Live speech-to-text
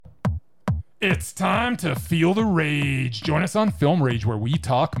It's time to feel the rage. Join us on Film Rage, where we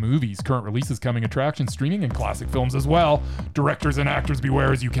talk movies, current releases, coming attractions, streaming, and classic films as well. Directors and actors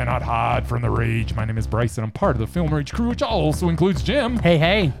beware, as you cannot hide from the rage. My name is Bryce, and I'm part of the Film Rage crew, which also includes Jim.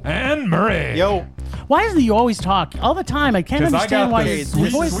 Hey. And Murray. Yo. Why is it you always talk all the time? I can't 'Cause I understand got why this your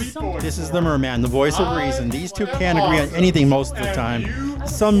sweet, voice sweet is so... voice. This is the Merman, the voice of reason. These two can't agree on anything most of the time.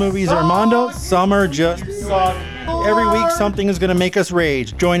 Some movies are Mondo, some are just suck. Every week something is going to make us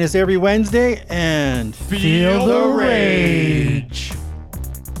rage. Join us every Wednesday and Feel the rage.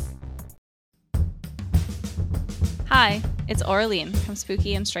 Hi, it's Aureline from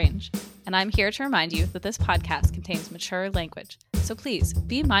Spooky and Strange, and I'm here to remind you that this podcast contains mature language, so please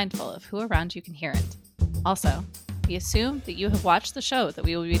be mindful of who around you can hear it. Also, we assume that you have watched the show that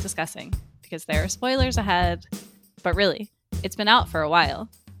we will be discussing, because there are spoilers ahead, but really, it's been out for a while,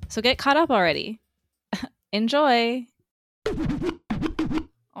 so get caught up already. Enjoy!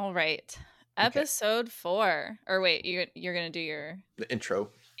 All right, episode 4. Or wait, you're gonna do your... The intro.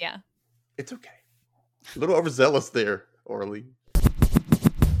 Yeah. It's okay. A little overzealous there, Orly.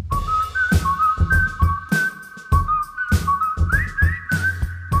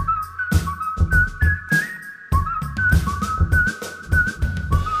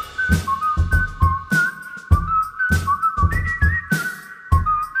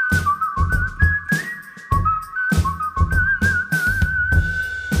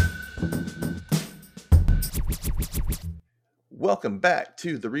 Welcome back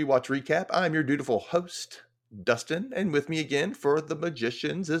to the Rewatch Recap. I'm your dutiful host, Dustin, and with me again for the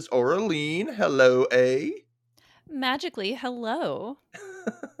Magicians is Aureline. Hello, A. Magically, hello.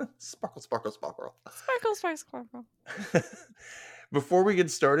 Sparkle, sparkle, sparkle. Sparkle, sparkle, sparkle. Before we get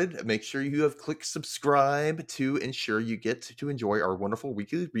started, make sure you have clicked subscribe to ensure you get to enjoy our wonderful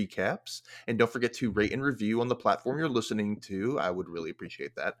weekly recaps. And don't forget to rate and review on the platform you're listening to. I would really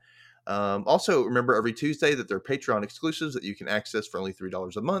appreciate that. Also, remember every Tuesday that there are Patreon exclusives that you can access for only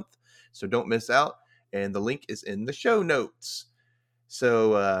 $3 a month. So don't miss out. And the link is in the show notes.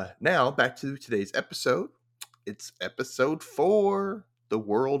 So now back to today's episode. It's episode 4, The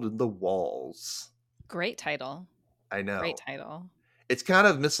World in the Walls. Great title. I know. Great title. It's kind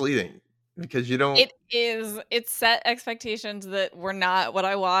of misleading because you don't... It is. It set expectations that were not what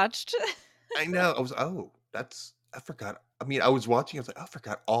I watched. I know. I forgot. I mean, I was watching. I was like, I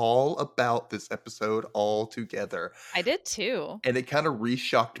forgot all about this episode altogether. I did too. And it kind of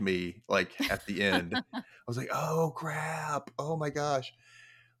re-shocked me, like, at the end. I was like, oh, crap. Oh, my gosh.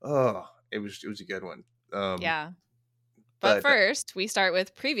 Oh, it was a good one. Yeah. But first, we start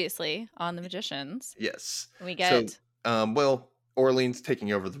with previously on The Magicians. Yes. We get... So, Orlean's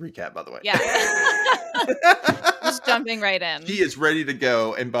taking over the recap, by the way. Yeah. Just jumping right in. He is ready to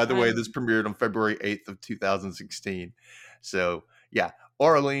go. And by the way, this premiered on February 8th of 2016. So, yeah.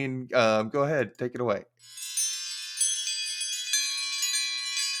 Aureline, go ahead. Take it away.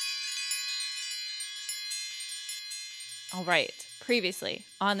 All right. Previously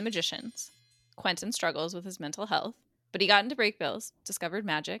on The Magicians, Quentin struggles with his mental health, but he got into break bills, discovered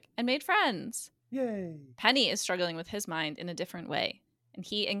magic, and made friends. Yay. Penny is struggling with his mind in a different way, and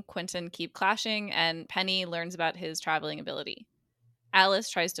he and Quentin keep clashing, and Penny learns about his traveling ability. Alice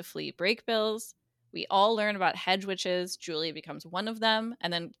tries to flee break bills. We all learn about hedge witches. Julie becomes one of them,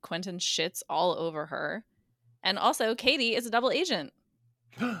 and then Quentin shits all over her. And also, Katie is a double agent.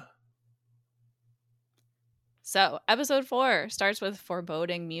 So, episode 4 starts with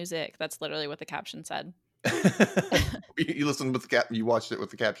foreboding music. That's literally what the caption said. You listened with you watched it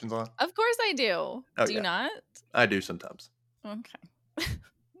with the captions on? Of course I do. Do you not? I do sometimes. Okay.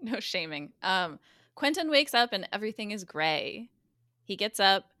 No shaming. Quentin wakes up and everything is gray. He gets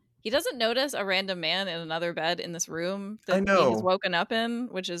up. He doesn't notice a random man in another bed in this room that he's woken up in,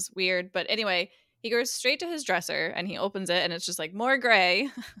 which is weird. But anyway, he goes straight to his dresser and he opens it and it's just like more gray.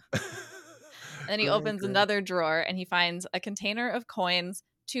 And then he opens another drawer and he finds a container of coins,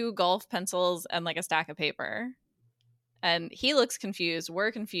 2 golf pencils, and like a stack of paper. And he looks confused.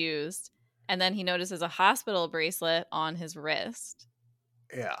 We're confused. And then he notices a hospital bracelet on his wrist.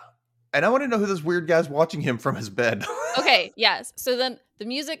 Yeah. And I want to know who this weird guy's watching him from his bed. Okay, yes. So then the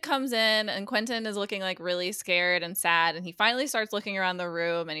music comes in and Quentin is looking like really scared and sad. And he finally starts looking around the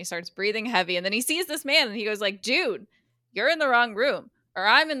room and he starts breathing heavy. And then he sees this man and he goes like, dude, you're in the wrong room. Or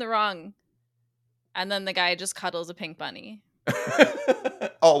I'm in the wrong. And then the guy just cuddles a pink bunny.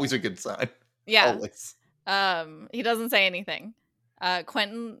 Always a good sign. Yeah. Always. He doesn't say anything.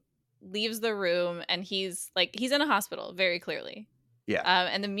 Quentin leaves the room and he's in a hospital, very clearly. Yeah.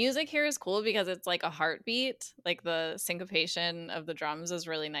 And the music here is cool because it's like a heartbeat. Like the syncopation of the drums is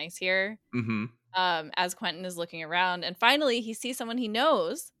really nice here. Mm-hmm. As Quentin is looking around. And finally, he sees someone he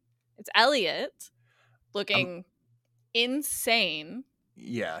knows. It's Elliot looking insane.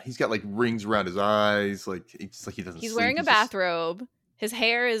 Yeah, he's got like rings around his eyes, like it's like he doesn't. He's sleep. wearing a He's just bathrobe. His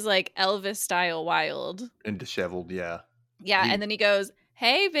hair is like Elvis style wild and disheveled. Yeah. Yeah, and then he goes,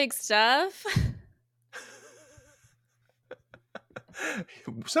 "Hey, big stuff."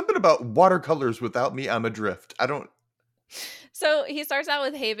 Something about watercolors without me, I'm adrift. I don't. So he starts out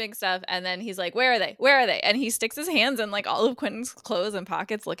with "Hey, big stuff," and then he's like, "Where are they? Where are they?" And he sticks his hands in like all of Quentin's clothes and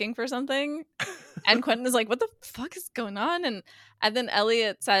pockets looking for something. And Quentin is like, "What the fuck is going on?" And then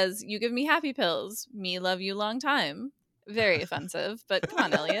Elliot says, "You give me happy pills. Me love you long time." Very offensive, but come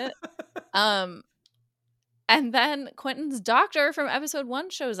on, Elliot. And then Quentin's doctor from episode 1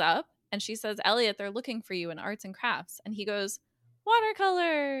 shows up, and she says, "Elliot, they're looking for you in arts and crafts." And he goes,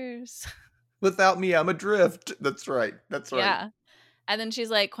 "Watercolors." Without me, I'm adrift. That's right. That's right. Yeah. And then she's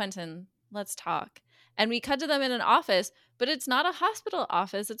like, "Quentin, let's talk." And we cut to them in an office, but it's not a hospital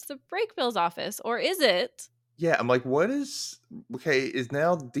office. It's the Breakbills office. Or is it? Yeah, I'm like, what is... Okay, is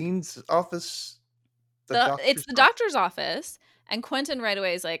now Dean's office it's the doctor's office. And Quentin right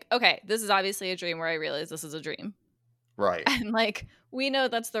away is like, "Okay, this is obviously a dream where I realize this is a dream." Right. And like, we know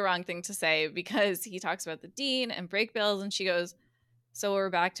that's the wrong thing to say because he talks about the dean and Breakbills, and she goes, "So we're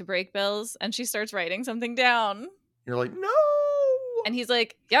back to Breakbills?" And she starts writing something down. You're like, no. And he's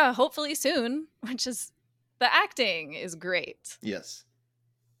like, "Yeah, hopefully soon," which is, the acting is great. Yes.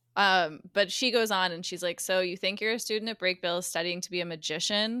 But she goes on and she's like, "So you think you're a student at Breakbills studying to be a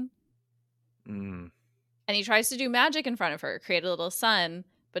magician?" And he tries to do magic in front of her, create a little sun,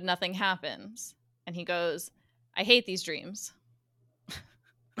 but nothing happens. And he goes, "I hate these dreams."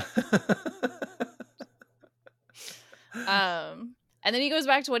 And then he goes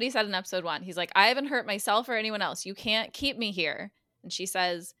back to what he said in episode 1. He's like, "I haven't hurt myself or anyone else. You can't keep me here." And she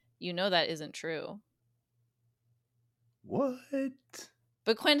says, "You know that isn't true." What?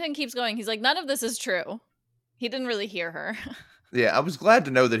 But Quentin keeps going. He's like, "None of this is true." He didn't really hear her. Yeah, I was glad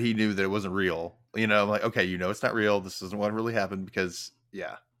to know that he knew that it wasn't real. You know, I'm like, okay, you know it's not real. This isn't what really happened because,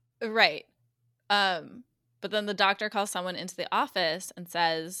 yeah. Right. But then the doctor calls someone into the office and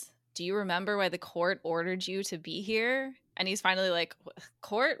says, "Do you remember why the court ordered you to be here?" And he's finally like,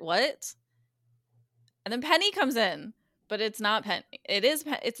 "Court? What?" And then Penny comes in, but it's not Penny.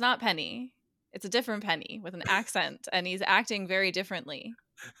 It's not Penny. It's a different Penny with an accent, and he's acting very differently.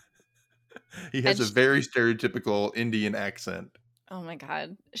 He has a very stereotypical Indian accent. Oh my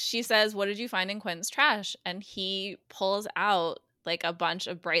God. She says, "What did you find in Quentin's trash?" And he pulls out like a bunch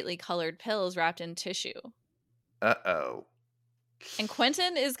of brightly colored pills wrapped in tissue. Uh-oh. And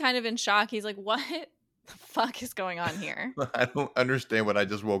Quentin is kind of in shock. He's like, "What the fuck is going on here?" I don't understand what I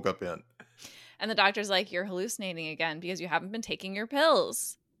just woke up in. And the doctor's like, "You're hallucinating again because you haven't been taking your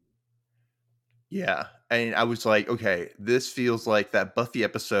pills." Yeah. And I was like, okay, this feels like that Buffy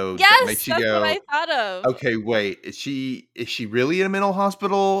episode yes, that makes you that's go, what I thought of. okay, wait, is she really in a mental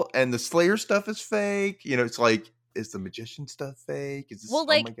hospital and the Slayer stuff is fake? You know, it's like, is the magician stuff fake? Is this, Well,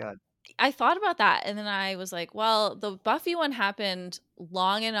 like, oh my God. I thought about that, and then I was like, well, the Buffy one happened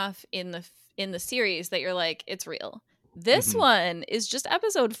long enough in the series that you're like, it's real. This one is just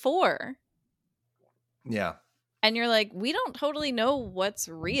episode 4. Yeah. And you're like, we don't totally know what's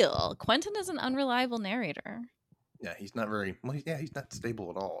real. Quentin is an unreliable narrator. Yeah, he's not very, well, yeah, he's not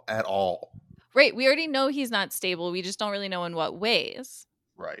stable at all. Right, we already know he's not stable. We just don't really know in what ways.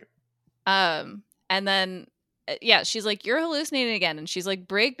 Right. And then yeah, she's like, "You're hallucinating again." And she's like,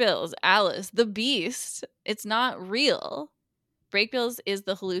 "Breakbills, Alice, the beast. It's not real. Breakbills is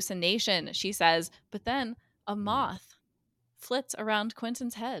the hallucination," she says. But then a moth flits around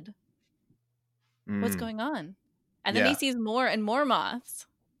Quentin's head. What's going on? And then he sees more and more moths.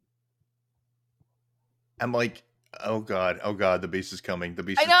 I'm like, oh God, the beast is coming. The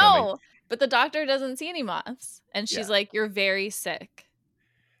beast I is know, coming. but the doctor doesn't see any moths. And she's like, "You're very sick."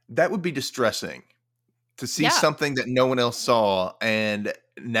 That would be distressing. To see something that no one else saw, and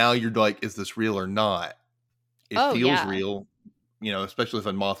now you're like, is this real or not? It feels real, you know, especially if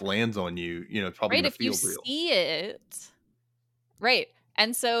a moth lands on you, you know, it's probably going to feel real. If you see it. Right.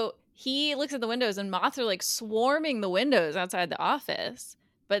 And so he looks at the windows and moths are like swarming the windows outside the office.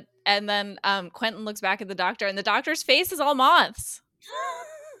 And then Quentin looks back at the doctor, and the doctor's face is all moths.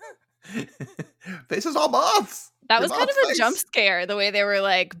 Face is all moths. That was kind of a jump scare, the way they were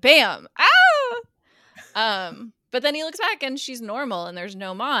like, bam, ah! But then he looks back and she's normal and there's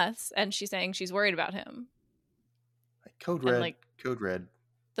no moths, and she's saying she's worried about him. Code red. Code red.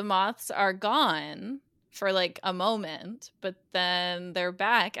 The moths are gone for like a moment, but then they're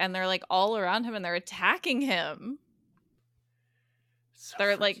back and they're like all around him and they're attacking him.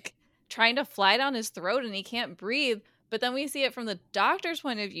 They're like trying to fly down his throat and he can't breathe, But then we see it from the doctor's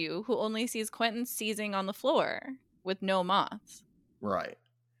point of view, who only sees Quentin seizing on the floor with no moths. Right.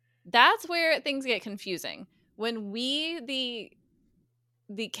 That's where things get confusing. When we,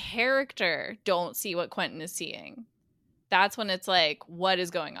 the character, don't see what Quentin is seeing, that's when it's like, what is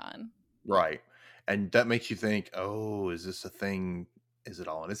going on? Right. And that makes you think, oh, is this a thing? Is it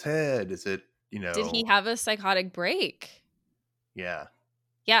all in his head? Is it, Did he have a psychotic break? Yeah.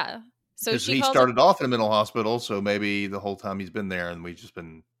 Yeah. So he started off in a mental hospital, so maybe the whole time he's been there and we've just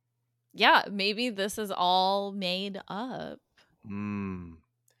been... Yeah, maybe this is all made up.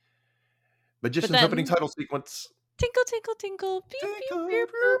 But just in the opening title sequence... Tinkle, tinkle, tinkle. Beep, beep, beep,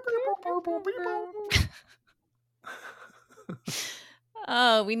 beep, beep.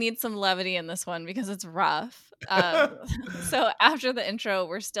 Oh, we need some levity in this one because it's rough. So after the intro,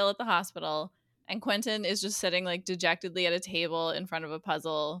 we're still at the hospital, and Quentin is just sitting like dejectedly at a table in front of a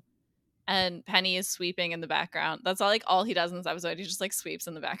puzzle, and Penny is sweeping in the background. That's all he does in this episode. He just like sweeps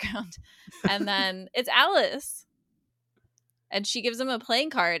in the background. And then it's Alice, and she gives him a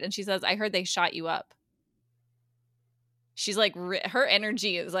playing card, and she says, "I heard they shot you up." She's like, her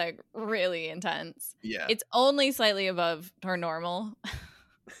energy is like really intense. Yeah. It's only slightly above her normal.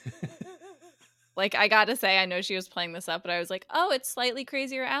 Like, I gotta say, I know she was playing this up, but I was like, oh, it's slightly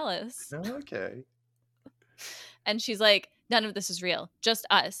crazier Alice. Okay. And she's like, none of this is real. Just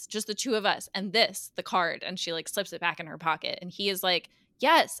us. Just the two of us. And this, the card. And she like slips it back in her pocket. And he is like,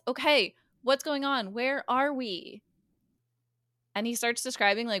 yes, okay, what's going on? Where are we? And he starts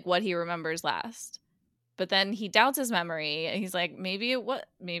describing like what he remembers last. But then he doubts his memory. And he's like, maybe I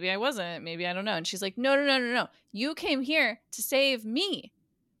wasn't. Maybe I don't know. And she's like, no. You came here to save me.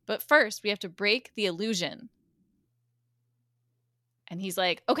 But first, we have to break the illusion. And he's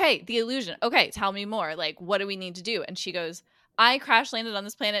like, okay, the illusion. Okay, tell me more. Like, what do we need to do? And she goes, I crash landed on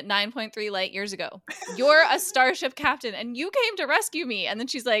this planet 9.3 light years ago. You're a starship captain, and you came to rescue me. And then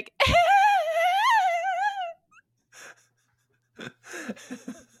she's like,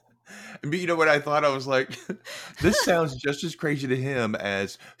 But you know what I thought? I was like, this sounds just as crazy to him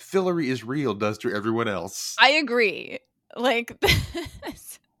as Fillery is Real does to everyone else. I agree. Like,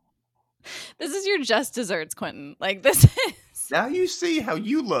 this is your just desserts, Quentin. Like, this is... Now you see how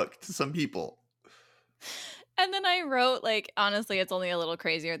you look to some people. And then I wrote, like, honestly, it's only a little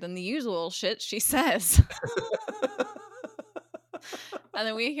crazier than the usual shit she says. And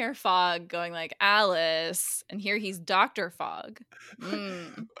then we hear Fogg going like, Alice. And here he's Dr. Fogg.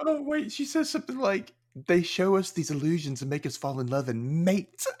 Oh, wait. She says something like, they show us these illusions and make us fall in love and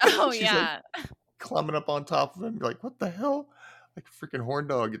mate. Oh, She's yeah. Like, climbing up on top of him. You're like, what the hell? Like a freaking horn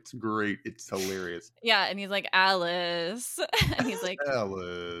dog. It's great. It's hilarious. Yeah. And he's like, Alice. And he's like,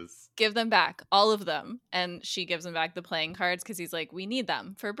 Alice. Give them back. All of them. And she gives him back the playing cards because he's like, we need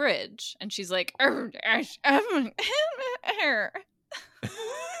them for bridge. And she's like,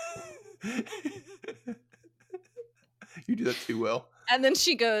 You do that too well. And then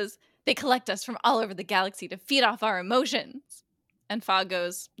she goes, they collect us from all over the galaxy to feed off our emotions. And Fogg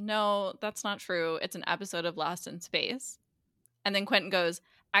goes, no, that's not true. It's an episode of Lost in Space. And then Quentin goes,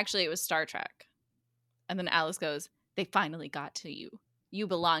 actually, it was Star Trek. And then Alice goes, they finally got to you. You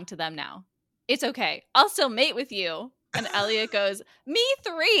belong to them now. It's okay. I'll still mate with you. And Elliot goes, me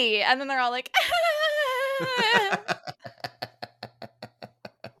 3. And then they're all like,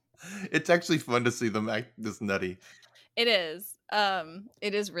 It's actually fun to see them act this nutty. It is.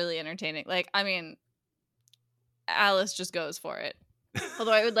 It is really entertaining. Like, I mean, Alice just goes for it.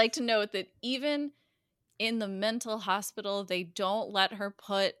 Although I would like to note that even in the mental hospital, they don't let her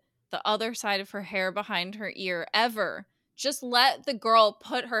put the other side of her hair behind her ear ever. Just let the girl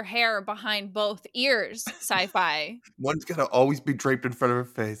put her hair behind both ears, sci-fi. One's gotta always be draped in front of her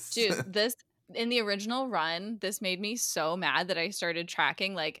face. Dude, this, in the original run, this made me so mad that I started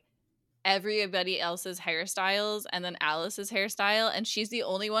tracking, like, everybody else's hairstyles and then Alice's hairstyle, and she's the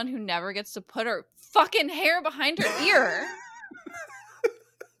only one who never gets to put her fucking hair behind her ear.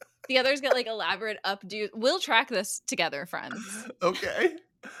 The others get like elaborate updo. We'll track this together, friends. Okay.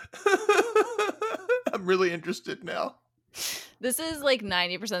 I'm really interested now. This is like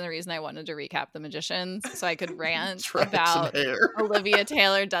 90% of the reason I wanted to recap The Magicians, so I could rant about Olivia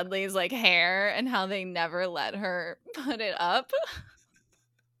Taylor-Dudley's like hair and how they never let her put it up.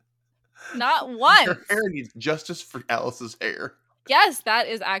 Not once. Her hair needs justice for Alice's hair. Yes, that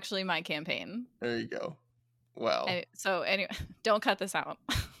is actually my campaign. There you go. Wow. So anyway, don't cut this out.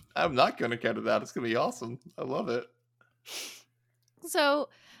 I'm not going to cut it out. It's going to be awesome. I love it. So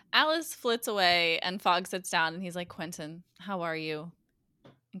Alice flits away and Fogg sits down and he's like, Quentin, how are you?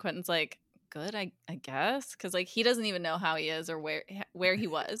 And Quentin's like, good, I guess. Because like he doesn't even know how he is or where he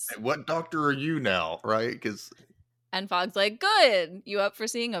was. What doctor are you now, right? Because And Fogg's like, good. You up for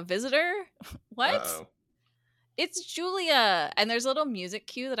seeing a visitor? What? Uh-oh. It's Julia. And there's a little music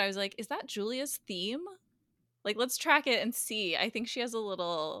cue that I was like, is that Julia's theme? Like, let's track it and see. I think she has a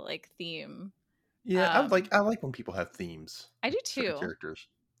little like theme. Yeah, I like when people have themes. I do Certain too. characters.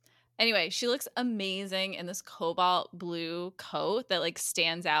 Anyway, she looks amazing in this cobalt blue coat that like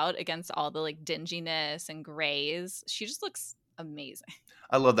stands out against all the like dinginess and grays. She just looks amazing.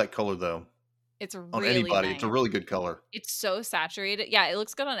 I love that color though. It's really On anybody, nice. it's a really good color. It's so saturated. Yeah, it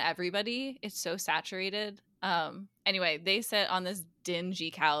looks good on everybody. It's so saturated. Anyway, they sit on this dingy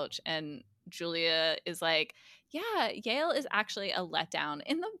couch and Julia is like, yeah, Yale is actually a letdown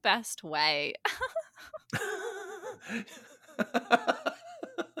in the best way.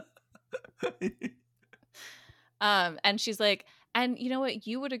 And she's like, and you know what?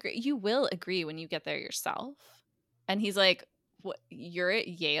 You will agree when you get there yourself. And he's like, what? You're at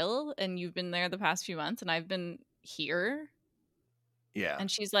Yale and you've been there the past few months and I've been here. Yeah. And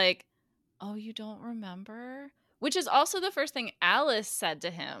she's like, oh, you don't remember? Which is also the first thing Alice said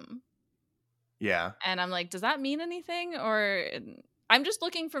to him. Yeah. And I'm like, does that mean anything? Or I'm just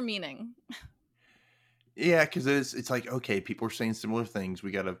looking for meaning. Yeah, because it's like, okay, people are saying similar things. We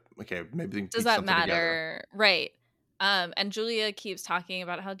gotta, okay, maybe they can does piece that something matter? Together. Right. And Julia keeps talking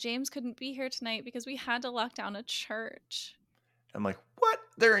about how James couldn't be here tonight because we had to lock down a church. I'm like, what?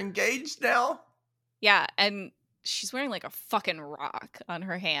 They're engaged now? Yeah, and she's wearing like a fucking rock on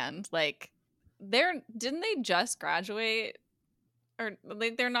her hand. Like, didn't they just graduate? Or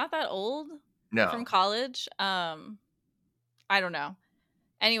they're not that old? No. From college? I don't know.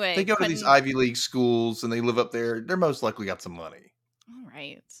 Anyway, they go to these Ivy League schools and they live up there. They're most likely got some money. All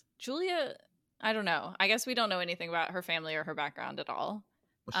right. Julia, I don't know. I guess we don't know anything about her family or her background at all.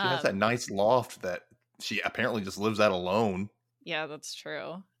 Well, she has that nice loft that she apparently just lives at alone. Yeah, that's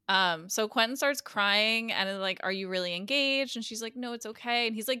true. So Quentin starts crying and is like, are you really engaged? And she's like, no, it's okay.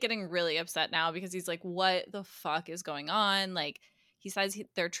 And he's like getting really upset now because he's like, what the fuck is going on? Like, he says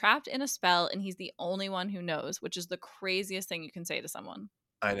they're trapped in a spell and he's the only one who knows, which is the craziest thing you can say to someone.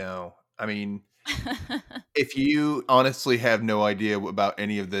 I know. I mean, if you honestly have no idea about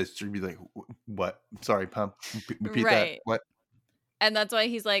any of this, you'd be like, what? Sorry, Pum. Repeat that. What? And that's why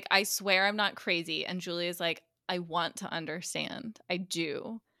he's like, I swear I'm not crazy. And Julia's like, I want to understand. I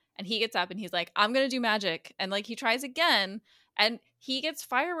do. And he gets up and he's like, I'm going to do magic. And like, he tries again and he gets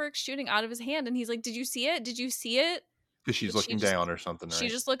fireworks shooting out of his hand. And he's like, did you see it? Did you see it? Because she's looking down or something, right? She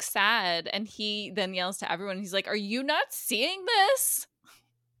just looks sad. And he then yells to everyone. He's like, are you not seeing this?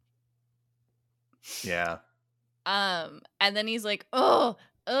 Yeah. And then he's like,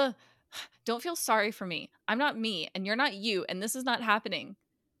 don't feel sorry for me. I'm not me and you're not you. And this is not happening.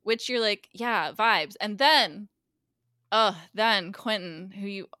 Which you're like, yeah, vibes. And then Quentin, who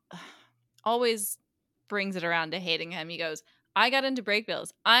you always brings it around to hating him, he goes, I got into break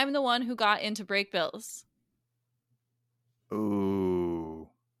bills. I'm the one who got into break bills. Ooh.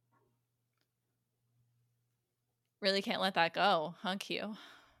 Really can't let that go, huh, Q?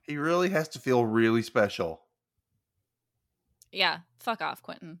 He really has to feel really special. Yeah, fuck off,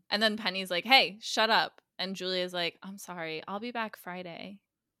 Quentin. And then Penny's like, hey, shut up. And Julia's like, I'm sorry, I'll be back Friday.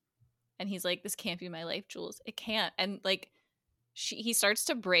 And he's like, this can't be my life, Jules. It can't. And like, he starts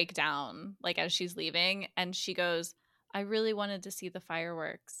to break down, like, as she's leaving. And she goes, I really wanted to see the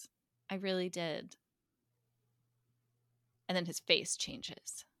fireworks. I really did. And then his face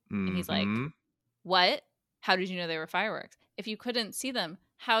changes. Mm-hmm. And he's like, what? How did you know they were fireworks? If you couldn't see them,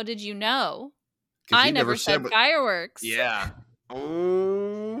 how did you know? I never said fireworks. Yeah.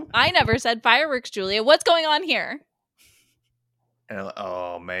 Ooh. I never said fireworks, Julia. What's going on here? And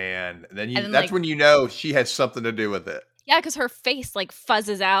oh man, then that's like, when you know she has something to do with it. Yeah, because her face like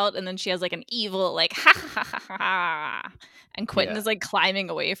fuzzes out, and then she has like an evil like ha ha ha ha ha, and Quentin is like climbing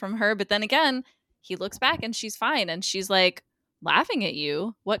away from her. But then again, he looks back and she's fine, and she's like laughing at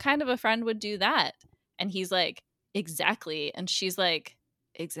you. What kind of a friend would do that? And he's like, exactly, and she's like,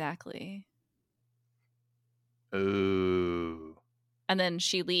 exactly. Ooh. And then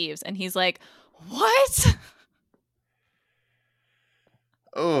she leaves, and he's like, what?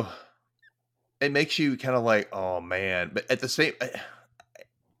 Oh, it makes you kind of like, oh man, but at the same,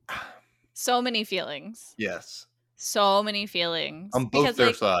 so many feelings. Yes, so many feelings on both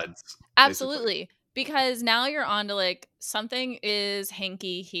their sides. Absolutely, because now you're on to like something is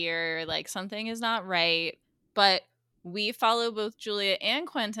hanky here, like something is not right. But we follow both Julia and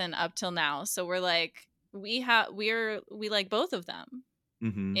Quentin up till now, so we're like we like both of them.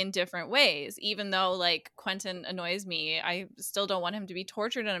 Mm-hmm. In different ways, even though like Quentin annoys me, I still don't want him to be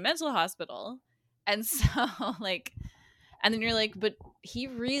tortured in a mental hospital. And so like, and then you're like, but he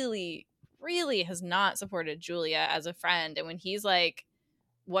really, really has not supported Julia as a friend. And when he's like,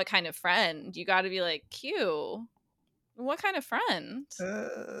 what kind of friend? You got to be like, Q, what kind of friend?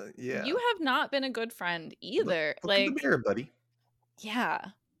 Yeah. You have not been a good friend either. Look in the mirror, buddy. Yeah.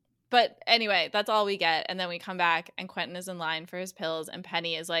 But anyway, that's all we get. And then we come back and Quentin is in line for his pills and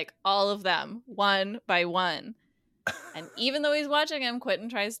Penny is like, all of them, one by one. And even though he's watching him, Quentin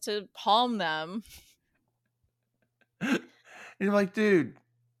tries to palm them. And you're like, dude,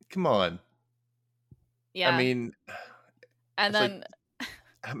 come on. Yeah. I mean, and then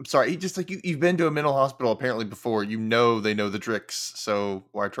I'm sorry, just like you've been to a mental hospital apparently before. You know they know the tricks, so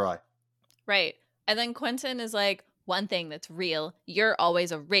why try? Right. And then Quentin is like, one thing that's real, you're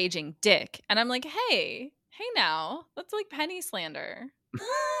always a raging dick. And I'm like, hey now, that's like Penny slander.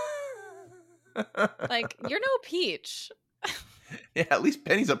 Like, you're no Peach. Yeah, at least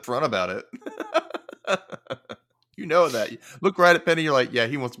Penny's upfront about it. You know that. Look right at Penny, you're like, yeah,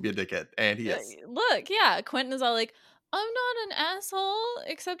 he wants to be a dickhead. And he is. Look, yeah, Quentin is all like, I'm not an asshole,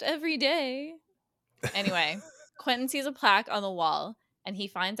 except every day. Anyway, Quentin sees a plaque on the wall, and he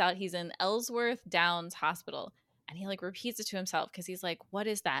finds out he's in Ellsworth Downs Hospital. And he like repeats it to himself because he's like, what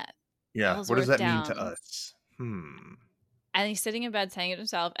is that? Yeah, Ellsworth what does that Downs. mean to us? And he's sitting in bed saying it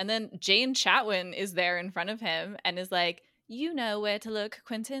himself. And then Jane Chatwin is there in front of him and is like, you know where to look,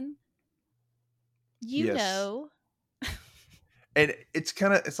 Quentin. You know. And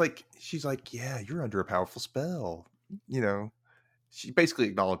it's like, she's like, yeah, you're under a powerful spell. You know, she basically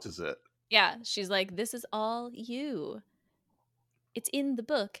acknowledges it. Yeah, she's like, this is all you. It's in the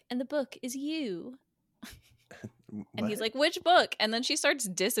book, and the book is you. And he's like, which book? And then she starts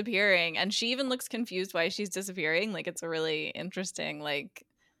disappearing, and she even looks confused why she's disappearing. Like, it's a really interesting, like...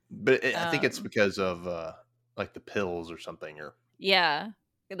 But I think it's because of, like, the pills or something. Yeah.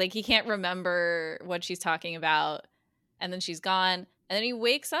 Like, he can't remember what she's talking about, and then she's gone. And then he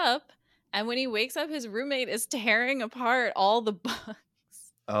wakes up, and when he wakes up, his roommate is tearing apart all the books.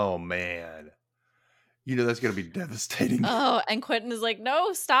 Oh, man. You know that's going to be devastating. Oh, and Quentin is like,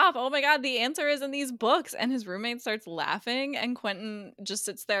 no, stop. Oh my God, the answer is in these books. And his roommate starts laughing, and Quentin just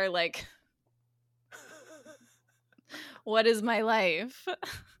sits there like, what is my life?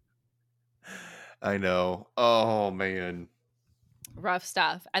 I know. Oh, man. Rough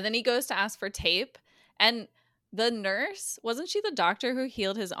stuff. And then he goes to ask for tape, and the nurse, wasn't she the doctor who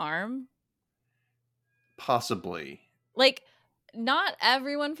healed his arm? Possibly. Like, not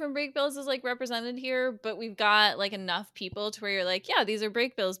everyone from Break Bills is like represented here, but we've got like enough people to where you're like, yeah, these are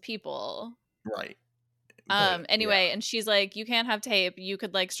Break Bills people. Right. Anyway, yeah. And she's like, you can't have tape. You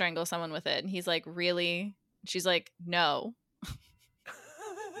could like strangle someone with it. And he's like, really? She's like, no.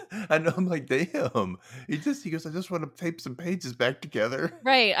 I know. I'm like, damn. He goes, I just want to tape some pages back together.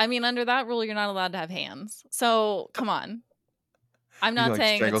 Right. I mean, under that rule, you're not allowed to have hands. So come on. I'm not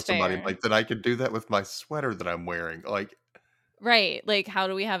saying strangle it's somebody. fair. Like, that I could do that with my sweater that I'm wearing. Like, right. Like, how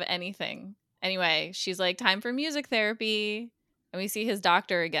do we have anything? Anyway, she's like, time for music therapy. And we see his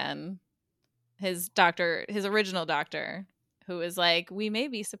doctor again. His original doctor, who is like, we may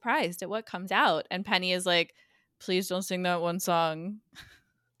be surprised at what comes out. And Penny is like, please don't sing that one song.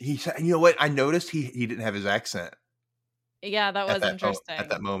 He said, you know what? I noticed he didn't have his accent. Yeah, that was interesting. At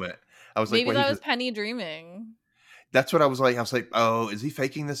that moment. I was maybe like, that was Penny dreaming. That's what I was like. I was like, oh, is he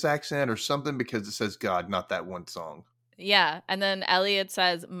faking this accent or something? Because it says God, not that one song. Yeah. And then Elliot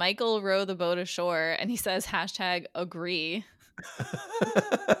says, Michael row the boat ashore. And he says, #agree.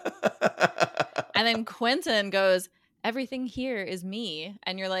 And then Quentin goes, everything here is me.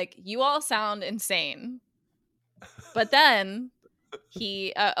 And you're like, you all sound insane. But then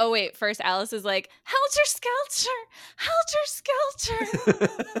he, first Alice is like, helter skelter.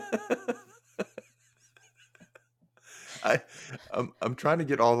 I'm trying to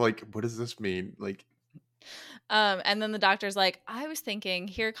get all like, what does this mean? Like, and then the doctor's like, I was thinking,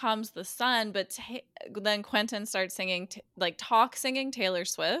 here comes the sun, but then Quentin starts singing, singing Taylor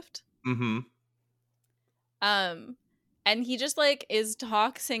Swift. Mm-hmm. And he just like is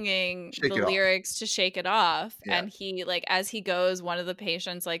singing the lyrics to Shake It Off. Yeah. And he like, as he goes, one of the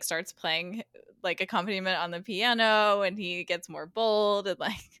patients like starts playing like accompaniment on the piano, and he gets more bold, and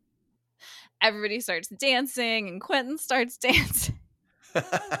like everybody starts dancing, and Quentin starts dancing.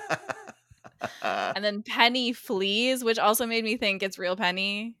 And then Penny flees, which also made me think it's real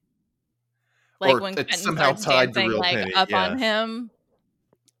Penny. Like when Quentin starts dancing like Penny, up on him.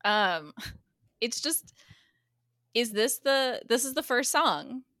 It's just, this is the first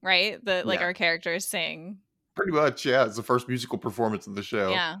song, right? That like our characters sing. Pretty much, yeah. It's the first musical performance in the show.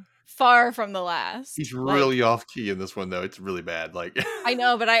 Yeah. Far from the last. He's really off key in this one, though. It's really bad. Like, I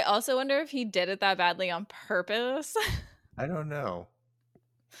know, but I also wonder if he did it that badly on purpose. I don't know.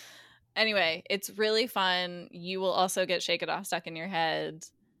 Anyway, it's really fun. You will also get Shake It Off stuck in your head.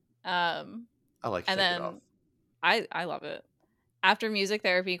 I like Shake It Off. I love it. After music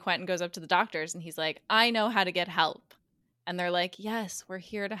therapy, Quentin goes up to the doctors and he's like, I know how to get help. And they're like, yes, we're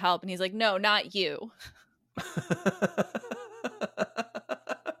here to help. And he's like, no, not you.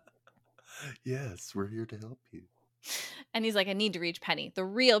 Yes, we're here to help you. And he's like, I need to reach Penny, the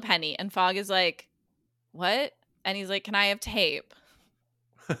real Penny. And Fogg is like, what? And he's like, can I have tape?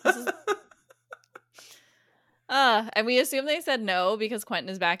 And we assume they said no because Quentin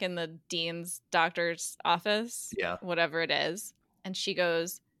is back in the dean's doctor's office. Yeah. Whatever it is. And she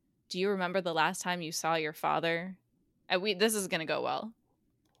goes, do you remember the last time you saw your father? And this is going to go well.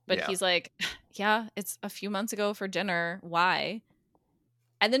 But he's like, yeah, it's a few months ago for dinner. Why?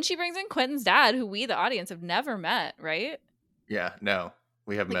 And then she brings in Quentin's dad, who we, the audience, have never met, right? Yeah, no.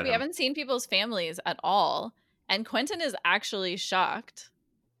 We haven't met him. We haven't seen people's families at all. And Quentin is actually shocked.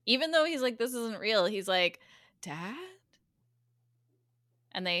 Even though he's like, this isn't real. He's like, Dad?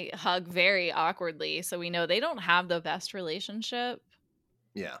 And they hug very awkwardly. So we know they don't have the best relationship.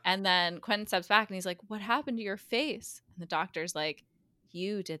 Yeah. And then Quentin steps back and he's like, what happened to your face? And the doctor's like,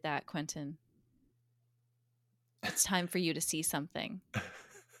 you did that, Quentin. It's time for you to see something.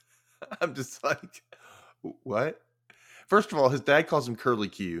 I'm just like, what? First of all, his dad calls him Curly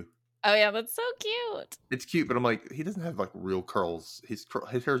Q. Oh, yeah, that's so cute. It's cute, but I'm like, he doesn't have like real curls. His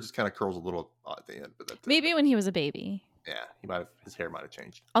hair just kind of curls a little at the end. But that's maybe when he was a baby. Yeah, his hair might have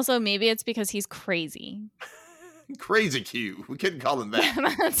changed. Also, maybe it's because he's crazy. Crazy Q. We couldn't call him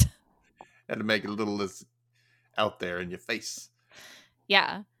that. Had to make it a little less out there in your face.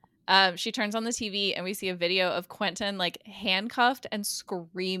 Yeah. She turns on the TV and we see a video of Quentin like handcuffed and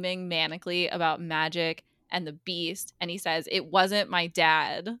screaming manically about magic and the beast. And he says, it wasn't my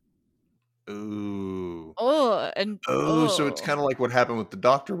dad. Ooh. So it's kind of like what happened with the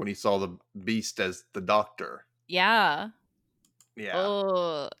doctor when he saw the beast as the doctor. Yeah. Yeah.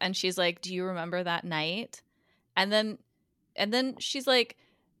 Oh, and she's like, do you remember that night? And then she's like,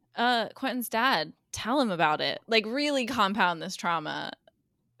 Quentin's dad, tell him about it. Like, really compound this trauma.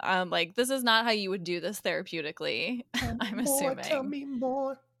 Like, this is not how you would do this therapeutically. I'm assuming. Tell me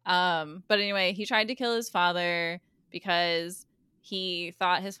more. But anyway, he tried to kill his father because he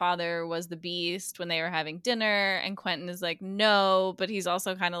thought his father was the beast when they were having dinner, and Quentin is like, no, but he's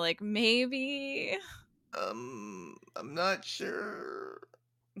also kind of like, maybe. I'm not sure.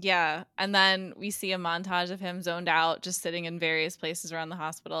 Yeah, and then we see a montage of him zoned out, just sitting in various places around the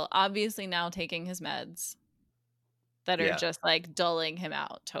hospital, obviously now taking his meds that are just like dulling him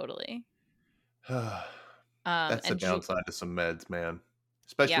out totally. That's the downside to some meds, man.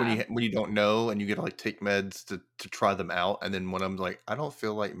 Especially when you don't know and you get to like take meds to try them out, and then when I'm like, I don't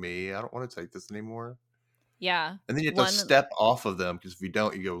feel like me, I don't want to take this anymore. Yeah, and then you have to step off of them because if you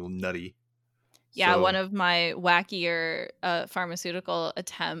don't, you go nutty. Yeah, one of my wackier pharmaceutical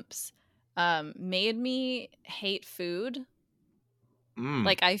attempts made me hate food.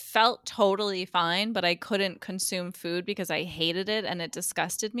 Like, I felt totally fine, but I couldn't consume food because I hated it and it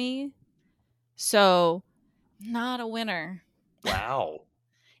disgusted me. So, not a winner. Wow.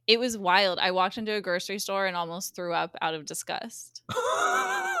 It was wild. I walked into a grocery store and almost threw up out of disgust.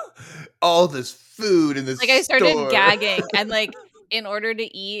 All this food in this store. Like, I started gagging and, like, in order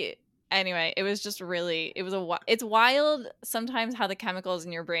to eat. Anyway, it was just really, it's wild sometimes how the chemicals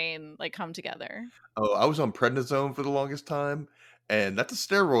in your brain like come together. Oh, I was on prednisone for the longest time, and that's a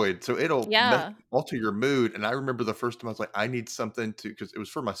steroid, so it'll alter your mood. And I remember the first time I was like, I need something because it was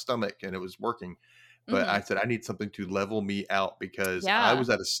for my stomach and it was working. But I said, I need something to level me out because I was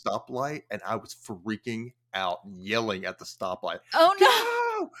at a stoplight and I was freaking out, yelling at the stoplight. Oh,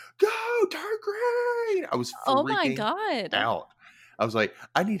 no. Go, turn green. I was freaking out. I was like,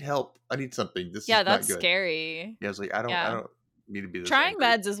 I need help. I need something. This is not good. That's scary. Yeah, I was like, I don't need to be this Trying angry.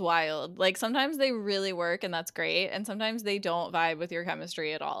 meds is wild. Like, sometimes they really work and that's great. And sometimes they don't vibe with your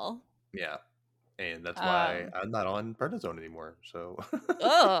chemistry at all. Yeah. And that's why I'm not on prednisone anymore. So.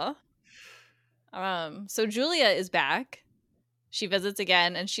 So Julia is back. She visits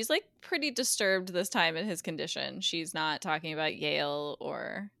again and she's like pretty disturbed this time in his condition. She's not talking about Yale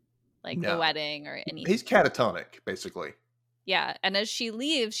or like the wedding or anything. He's catatonic, basically. Yeah, and as she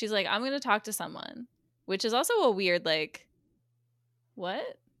leaves, she's like, I'm going to talk to someone, which is also a weird, like,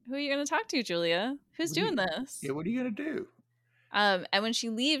 what? Who are you going to talk to, Julia? Who's doing this? Yeah, what are you going to do? And when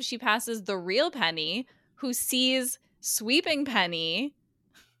she leaves, she passes the real Penny, who sees Sweeping Penny.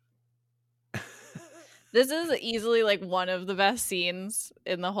 This is easily, like, one of the best scenes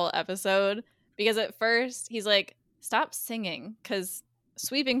in the whole episode, because at first, he's like, stop singing, because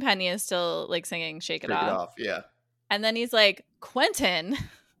Sweeping Penny is still, like, singing Shake It Off. Yeah. And then he's like, Quentin.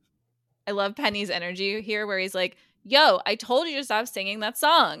 I love Penny's energy here where he's like, yo, I told you to stop singing that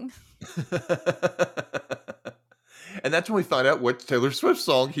song. And that's when we find out what Taylor Swift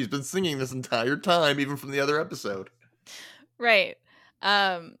song he's been singing this entire time, even from the other episode. Right.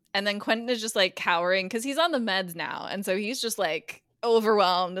 And then Quentin is just like cowering because he's on the meds now. And so he's just like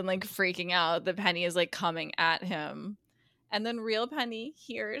overwhelmed and like freaking out that Penny is like coming at him. And then real Penny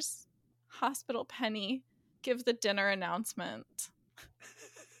hears hospital Penny give the dinner announcement,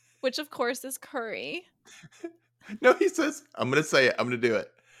 which of course is Curry. No, he says, I'm going to say it. I'm going to do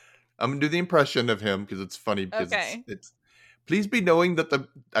it. I'm going to do the impression of him because it's funny. Because it's please be knowing that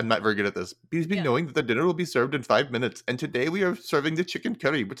I'm not very good at this. Please be knowing that the dinner will be served in 5 minutes. And today we are serving the chicken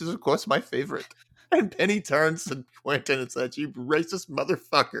curry, which is, of course, my favorite. And Penny turns to Quentin and says, you racist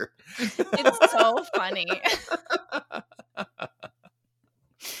motherfucker. It's so funny.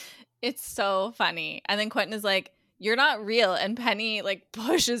 It's so funny. And then Quentin is like, you're not real. And Penny like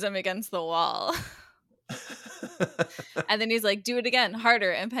pushes him against the wall. And then he's like, do it again,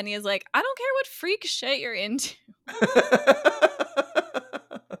 harder. And Penny is like, I don't care what freak shit you're into.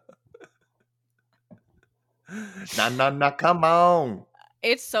 Nah, come on.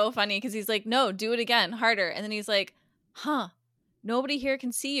 It's so funny because he's like, no, do it again, harder. And then he's like, huh, nobody here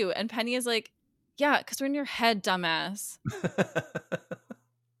can see you. And Penny is like, yeah, because we're in your head, dumbass.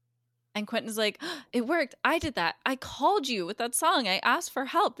 And Quentin's like, it worked. I did that. I called you with that song. I asked for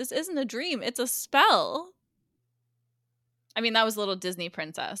help. This isn't a dream. It's a spell. I mean, that was a little Disney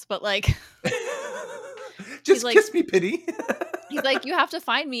princess, but like... Just like, kiss me, Penny. He's like, you have to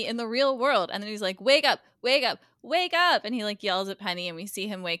find me in the real world. And then he's like, wake up, wake up, wake up. And he like yells at Penny and we see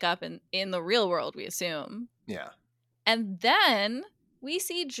him wake up in the real world, we assume. Yeah. And then we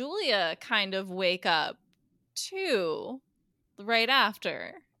see Julia kind of wake up too, right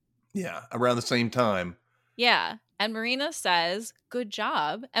after. Yeah, around the same time. Yeah. And Marina says, good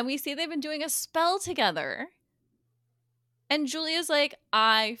job. And we see they've been doing a spell together. And Julia's like,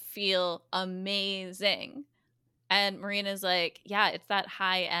 I feel amazing. And Marina's like, yeah, it's that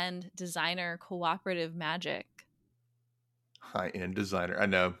high-end designer cooperative magic. High-end designer. I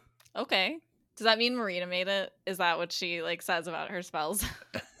know. Okay. Does that mean Marina made it? Is that what she like says about her spells?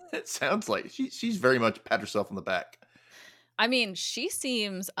 It sounds like she's very much pat herself on the back. I mean, she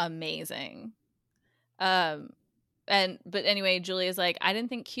seems amazing. But anyway, Julia's like, I didn't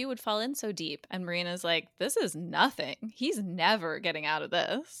think Q would fall in so deep. And Marina's like, this is nothing. He's never getting out of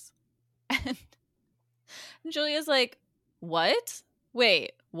this. And Julia's like, what?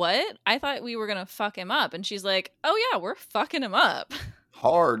 Wait, what? I thought we were going to fuck him up. And she's like, oh yeah, we're fucking him up.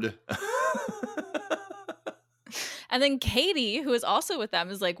 Hard. And then Katie, who is also with them,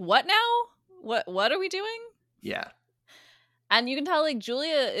 is like, what now? What are we doing? Yeah. And you can tell, like,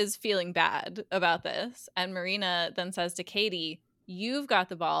 Julia is feeling bad about this. And Marina then says to Katie, you've got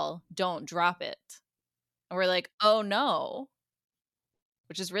the ball. Don't drop it. And we're like, oh, no.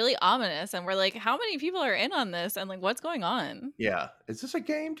 Which is really ominous. And we're like, how many people are in on this? And, like, what's going on? Yeah. Is this a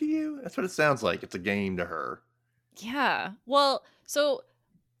game to you? That's what it sounds like. It's a game to her. Yeah. Well, so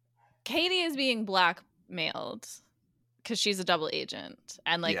Katie is being blackmailed because she's a double agent.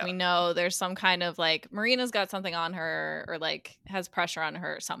 And, like, we know there's some kind of, like, Marina's got something on her or, like, has pressure on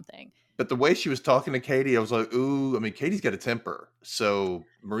her or something. But the way she was talking to Katie, I was like, ooh, I mean, Katie's got a temper. So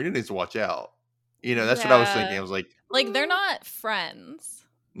Marina needs to watch out. You know, that's what I was thinking. I was like... Like, they're not friends.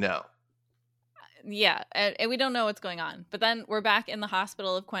 No. Yeah, and we don't know what's going on. But then we're back in the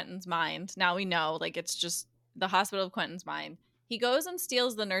hospital of Quentin's mind. Now we know, like, it's just the hospital of Quentin's mind. He goes and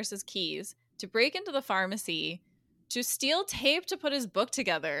steals the nurse's keys to break into the pharmacy to steal tape to put his book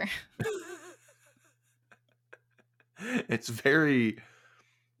together. It's very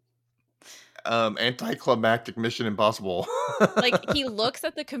anticlimactic Mission Impossible. Like, he looks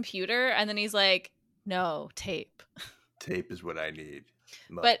at the computer and then he's like, no, tape. Tape is what I need.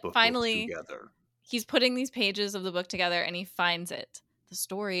 But finally, he's putting these pages of the book together and he finds it. The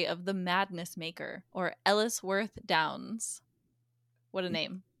story of the Madness Maker, or Ellsworth Downs. What a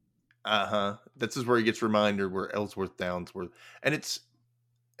name. Uh-huh. This is where he gets reminded where Ellsworth Downs were. And it's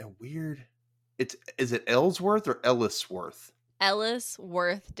a weird... Is it Ellsworth or Ellisworth?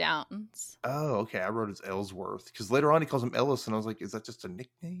 Ellisworth Downs. Oh, okay. I wrote it as Ellsworth. Because later on he calls him Ellis, and I was like, is that just a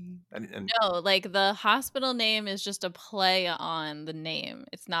nickname? No, like the hospital name is just a play on the name.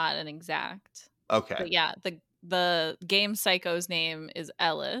 It's not an exact. Okay. But yeah, the game psycho's name is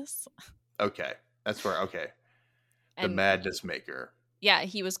Ellis. Okay. That's where, okay. The Madness Maker. Yeah,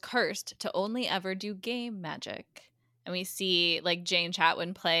 he was cursed to only ever do game magic. And we see, like, Jane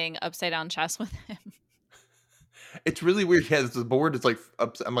Chatwin playing upside down chess with him. It's really weird. Yeah, the board is like,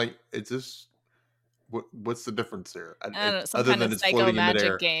 I'm like, is this What's the difference there? I don't know, some Other kind than of it's psycho floating in magic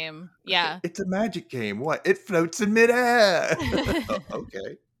midair. game. Yeah. It's a magic game. What? It floats in midair.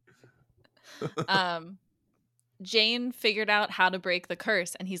 Okay. Jane figured out how to break the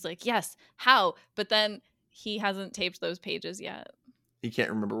curse, and he's like, yes, how? But then he hasn't taped those pages yet. He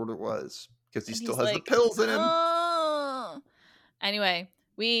can't remember what it was because he And still he's has the pills in him. "Oh." Anyway,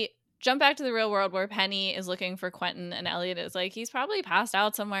 we jump back to the real world where Penny is looking for Quentin, and Elliot is like, he's probably passed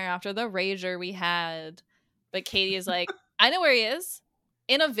out somewhere after the rager we had. But Katie is like, I know where he is,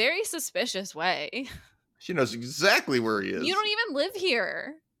 in a very suspicious way. She knows exactly where he is. You don't even live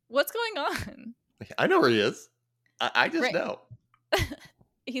here. What's going on? I know where he is. I just know.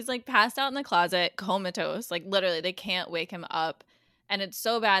 He's like passed out in the closet, comatose. Like literally, they can't wake him up. And it's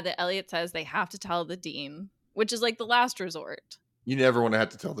so bad that Elliot says they have to tell the dean, which is like the last resort. You never want to have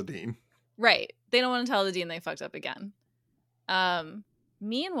to tell the dean. Right. They don't want to tell the dean they fucked up again.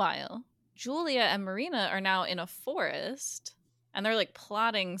 Meanwhile, Julia and Marina are now in a forest and they're like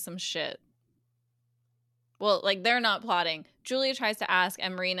plotting some shit. Well, like they're not plotting. Julia tries to ask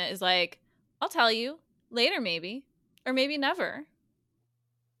and Marina is like, I'll tell you later, maybe. Or maybe never.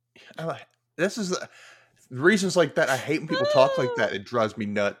 This is the reasons like that. I hate when people talk like that. It drives me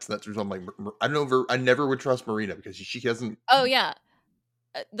nuts. That's the reason I'm like, I never would trust Marina because she hasn't. Oh, yeah.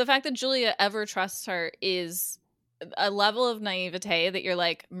 The fact that Julia ever trusts her is a level of naivete that you're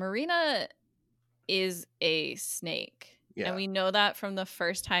like, Marina is a snake. Yeah. And we know that from the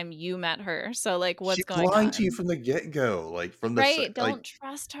first time you met her. So, like, what's going on? She's lying to you from the get-go. Like, from the... Right, don't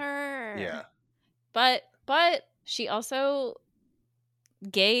trust her. Yeah. But she also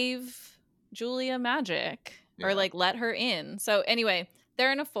gave Julia magic. Yeah. Or, like, let her in. So, anyway,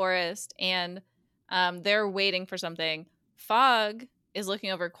 they're in a forest, and they're waiting for something. Fogg is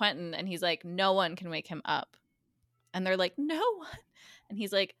looking over Quentin, and he's like, no one can wake him up. And they're like, no one. And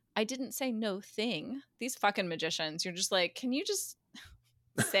he's like, I didn't say no thing. These fucking magicians. You're just like, can you just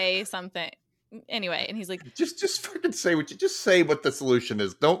say something? Anyway, and he's like, just freaking say just say what the solution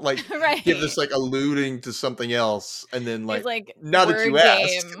is. Don't like right. give this like alluding to something else, and then like now that you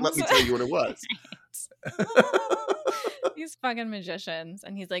games. asked, let me tell you what it was. These fucking magicians.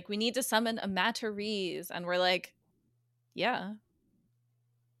 And he's like, we need to summon a Materies. And we're like, yeah.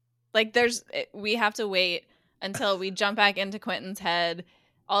 Like we have to wait until we jump back into Quentin's head.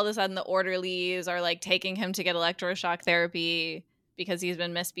 All of a sudden the orderlies are like taking him to get electroshock therapy because he's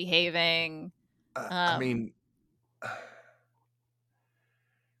been misbehaving. I mean,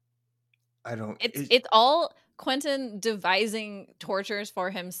 I don't. It's all Quentin devising tortures for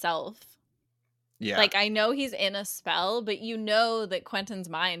himself. Yeah. Like, I know he's in a spell, but you know that Quentin's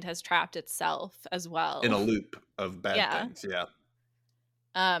mind has trapped itself as well. In a loop of bad things, yeah.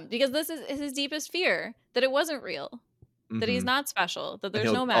 Because this is his deepest fear, that it wasn't real. That he's not special, that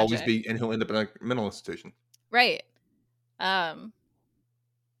there's no magic. And he'll end up in a mental institution. Right.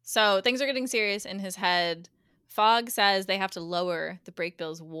 So things are getting serious in his head. Fogg says they have to lower the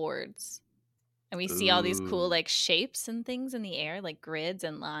Breakbill's wards. And we see all these cool like shapes and things in the air, like grids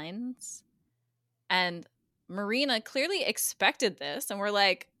and lines. And Marina clearly expected this. And we're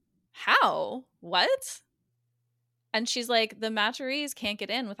like, how? What? And she's like, the Materies can't get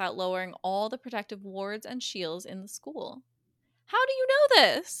in without lowering all the protective wards and shields in the school. How do you know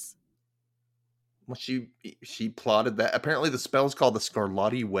this? Well, she plotted that. Apparently the spell's called the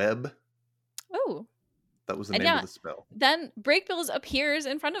Scarlatti Web. Oh. That was the name of the spell. Then Breakbills appears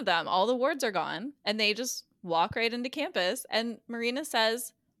in front of them. All the wards are gone. And they just walk right into campus. And Marina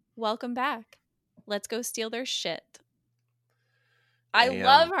says, welcome back. Let's go steal their shit. I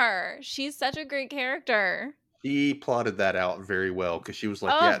love her. She's such a great character. She plotted that out very well because she was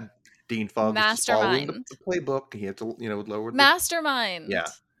like, yeah, Dean Fogg was just following the playbook. He had to, lower the... Mastermind. Yeah.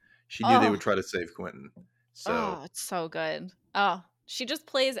 She knew they would try to save Quentin. So it's so good. Oh, she just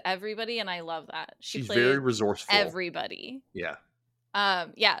plays everybody, and I love that. She's very resourceful. Everybody. Yeah.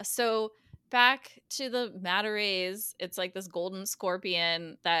 Yeah, so back to the Materies. It's like this golden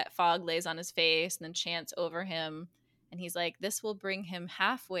scorpion that Fogg lays on his face and then chants over him. And he's like, this will bring him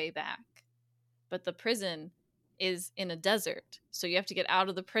halfway back. But the prison is in a desert. So you have to get out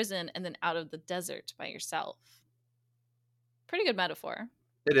of the prison and then out of the desert by yourself. Pretty good metaphor.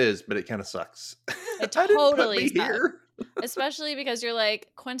 It is, but it kind of sucks. It totally sucks. Here. Especially because you're like,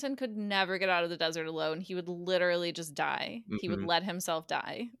 Quentin could never get out of the desert alone. He would literally just die. Mm-hmm. He would let himself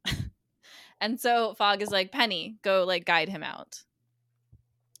die. And so Fogg is like, Penny, go like guide him out.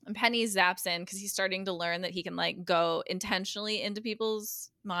 And Penny zaps in because he's starting to learn that he can like go intentionally into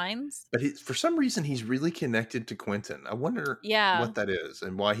people's minds. But for some reason, he's really connected to Quentin. I wonder what that is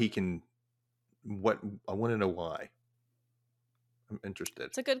and why he can. I want to know why. I'm interested.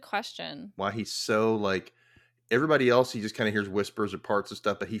 It's a good question. Why he's so like everybody else, he just kind of hears whispers or parts of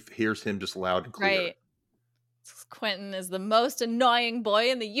stuff, but he hears him just loud and clear. Right. Quentin is the most annoying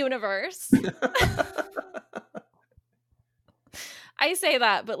boy in the universe. I say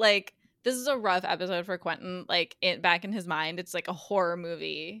that, but like this is a rough episode for Quentin. Like back in his mind, it's like a horror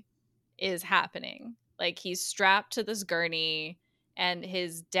movie is happening. Like he's strapped to this gurney and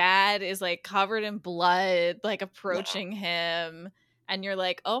his dad is like covered in blood, like approaching him. And you're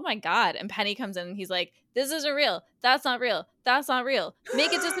like, oh my God. And Penny comes in and he's like, this isn't real. That's not real. That's not real.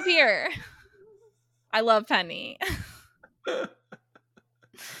 Make it disappear. I love Penny. And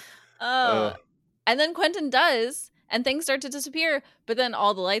then Quentin does, and things start to disappear, but then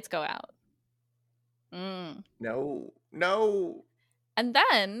all the lights go out. No. And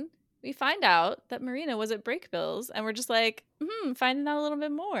then we find out that Marina was at Breakbills, and we're just like, finding out a little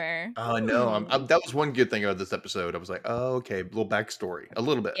bit more. Oh, no. That was one good thing about this episode. I was like, oh, okay, a little backstory. A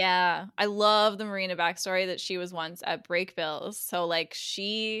little bit. Yeah. I love the Marina backstory that she was once at Breakbills. So, like,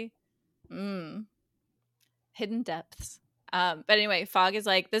 she... hidden depths. But anyway, Fogg is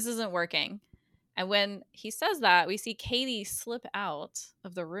like, this isn't working. And when he says that, we see Katie slip out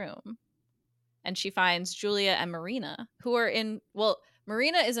of the room. And she finds Julia and Marina, who are in... Well,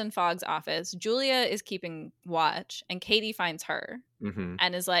 Marina is in Fogg's office. Julia is keeping watch. And Katie finds her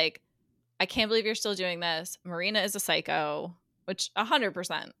and is like, I can't believe you're still doing this. Marina is a psycho. Which,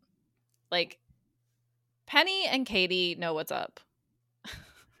 100%. Like, Penny and Katie know what's up.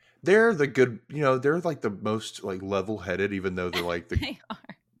 They're the good, they're like the most like level-headed, even though they're like they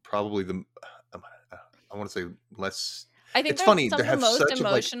are probably the, I want to say less. I think it's funny they have most such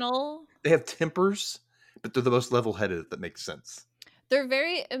emotional. They have tempers, but they're the most level-headed. If that makes sense. They're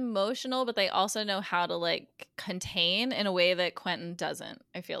very emotional, but they also know how to like contain in a way that Quentin doesn't.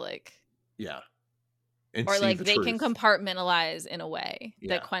 I feel like. Yeah. And or like they truth. can compartmentalize in a way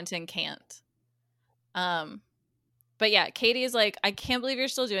that Quentin can't. But yeah, Katie is like, I can't believe you're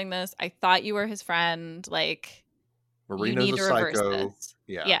still doing this. I thought you were his friend. Like, Marina's you need to reverse this.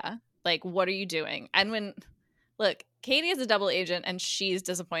 Yeah. Yeah. Like, what are you doing? And look, Katie is a double agent and she's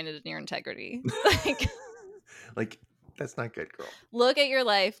disappointed in your integrity. Like, that's not good, girl. Look at your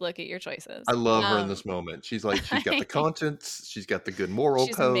life. Look at your choices. I love her in this moment. She's like, she's got the conscience. She's got the good moral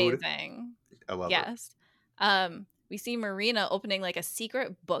code. She's amazing. I love her. Yes. We see Marina opening like a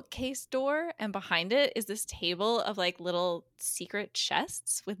secret bookcase door, and behind it is this table of like little secret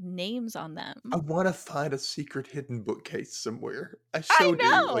chests with names on them. I want to find a secret hidden bookcase somewhere. I know.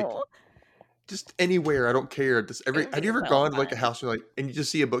 do. Like, just anywhere. I don't care. Just have you ever gone to like a house and you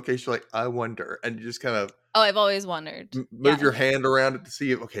just see a bookcase? You're like, I wonder, and you just kind of. Oh, I've always wondered. Move your hand around it to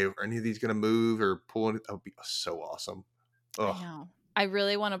see if are any of these going to move or pull it. That would be so awesome. Ugh. I know. I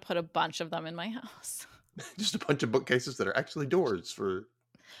really want to put a bunch of them in my house. Just a bunch of bookcases that are actually doors for.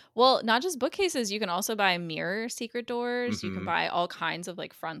 Well, not just bookcases. You can also buy mirror secret doors. You can buy all kinds of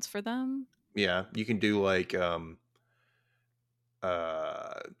like fronts for them. Yeah, you can do like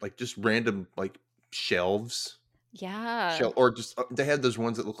just random like shelves. Yeah. Or just they have those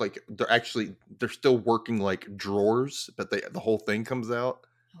ones that look like they're still working like drawers, but the whole thing comes out.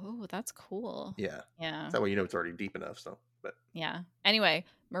 Oh, that's cool. Yeah. Yeah. That way you know it's already deep enough. So, but yeah. Anyway,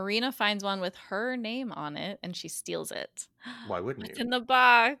 Marina finds one with her name on it and she steals it. Why wouldn't you? It's in the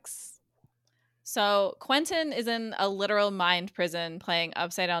box. So Quentin is in a literal mind prison playing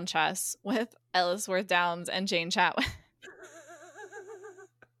upside down chess with Ellsworth Downs and Jane Chatwin.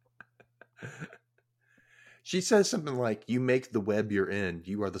 She says something like, "You make the web you're in.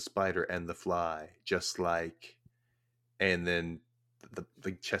 You are the spider and the fly, just like," and then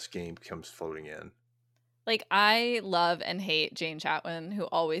the chess game comes floating in. Like, I love and hate Jane Chatwin, who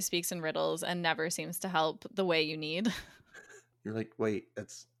always speaks in riddles and never seems to help the way you need. You're like, wait,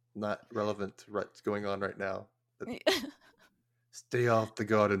 that's not relevant to what's going on right now. Stay off the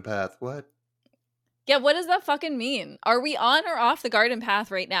garden path. What? Yeah, what does that fucking mean? Are we on or off the garden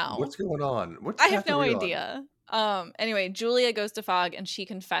path right now? What's going on? I have no idea. Anyway, Julia goes to Fogg and she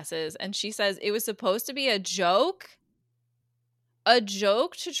confesses and she says it was supposed to be a joke. A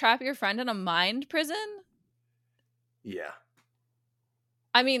joke to trap your friend in a mind prison? Yeah.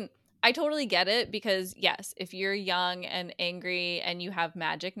 I mean, I totally get it because, yes, if you're young and angry and you have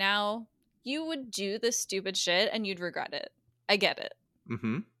magic now, you would do this stupid shit and you'd regret it. I get it.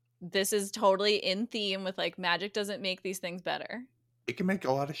 Mm-hmm. This is totally in theme with, like, magic doesn't make these things better. It can make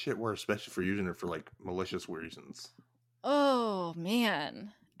a lot of shit worse, especially for using it for, like, malicious reasons. Oh,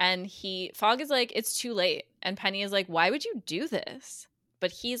 man. And Fogg is like, it's too late. And Penny is like, why would you do this?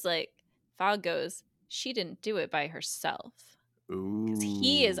 But he's like, Fogg goes, she didn't do it by herself. Ooh. Because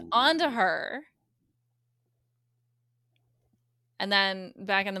he is onto her. And then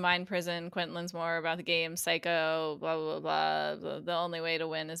back in the mine prison, Quentin learns more about the game, Psycho, blah, blah, blah, blah. The only way to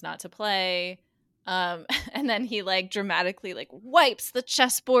win is not to play. And then he like dramatically like wipes the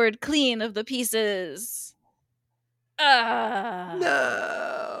chessboard clean of the pieces.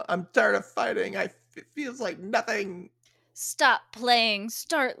 No, I'm tired of fighting. It feels like nothing. Stop playing,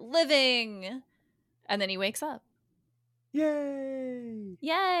 start living. And then he wakes up. Yay!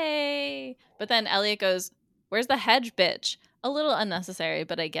 Yay! But then Elliot goes, "Where's the hedge, bitch?" A little unnecessary,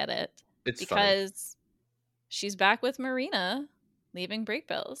 but I get it. It's because funny. She's back with Marina, leaving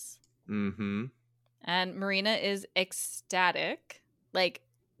Breakbills. Mm-hmm. And Marina is ecstatic, like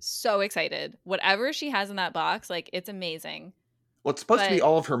so excited. Whatever she has in that box, like it's amazing. Well, it's supposed to be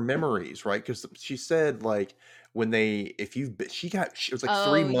all of her memories, right? Because she said like when it was like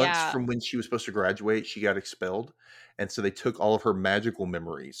 3 months from when she was supposed to graduate, she got expelled. And so they took all of her magical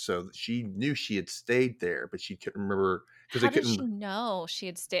memories. So she knew she had stayed there, but she couldn't remember. How did she know she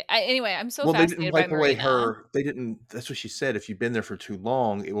had stayed? Anyway, I'm so fascinated by Marina. They didn't wipe away they didn't. That's what she said. If you've been there for too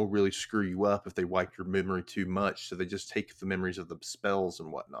long, it will really screw you up if they wipe your memory too much. So they just take the memories of the spells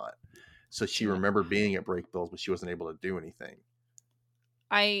and whatnot. So she remembered being at Breakbills, but she wasn't able to do anything.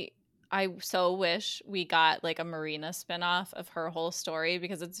 I so wish we got like a Marina spinoff of her whole story,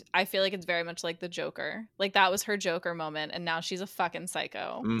 because I feel like it's very much like the Joker. Like that was her Joker moment, and now she's a fucking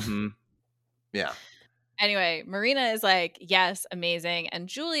psycho. Mm-hmm. Yeah. Anyway, Marina is like, yes, amazing. And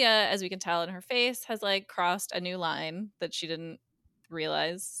Julia, as we can tell in her face, has like crossed a new line that she didn't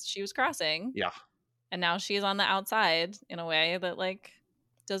realize she was crossing. Yeah. And now she's on the outside in a way that like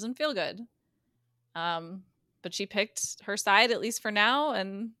doesn't feel good. But she picked her side, at least for now,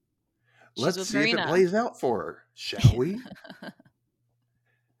 and let's see Marina. If it plays out for her, shall we?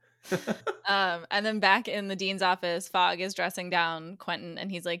 And then back in the dean's office, Fogg is dressing down Quentin,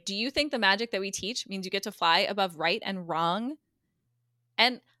 and he's like, "Do you think the magic that we teach means you get to fly above right and wrong?"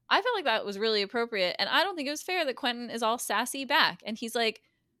 And I felt like that was really appropriate, and I don't think it was fair that Quentin is all sassy back. And he's like,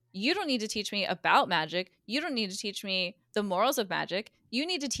 "You don't need to teach me about magic. You don't need to teach me the morals of magic. You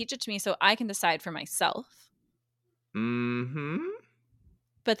need to teach it to me so I can decide for myself." Mm-hmm.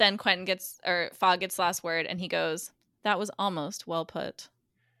 But then Fogg gets last word, and he goes, "That was almost well put."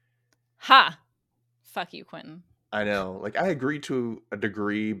 Ha! Fuck you, Quentin. I know. Like, I agree to a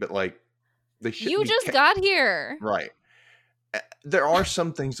degree, but like, they should. You just got here, right? There are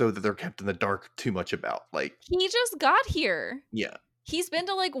some things though that they're kept in the dark too much about. Like, he just got here. Yeah. He's been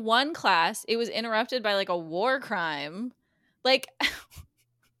to like one class. It was interrupted by like a war crime. Like.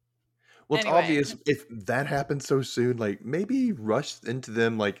 Well, it's obvious if that happened so soon, like maybe rush into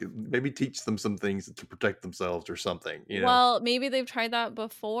them, like maybe teach them some things to protect themselves or something, you know? Well, maybe they've tried that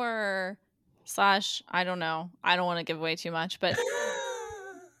before, / I don't know. I don't want to give away too much, but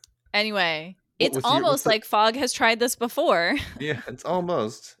anyway, it's almost like Fogg has tried this before. Yeah, it's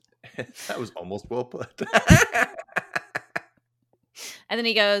almost. That was almost well put. And then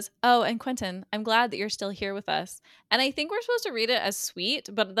he goes, "Oh, and Quentin, I'm glad that you're still here with us." And I think we're supposed to read it as sweet,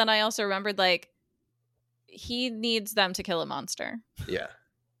 but then I also remembered, like, he needs them to kill a monster. Yeah.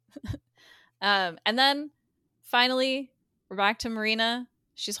 And then finally, we're back to Marina.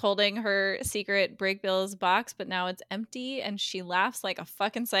 She's holding her secret Breakbills box, but now it's empty, and she laughs like a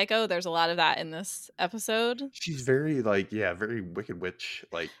fucking psycho. There's a lot of that in this episode. She's very, like, very Wicked Witch,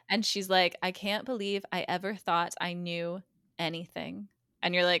 like. And she's like, "I can't believe I ever thought I knew anything."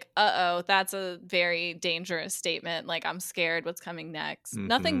 And you're like, uh-oh, that's a very dangerous statement. Like, I'm scared what's coming next. Mm-hmm.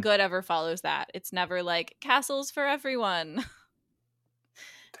 Nothing good ever follows that. It's never like, castles for everyone. Damn.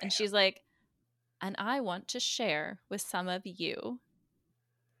 And she's like, "And I want to share with some of you."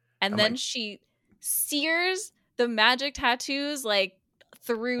 And then she sears the magic tattoos like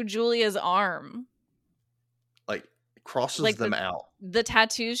through Julia's arm. Like, crosses them out. The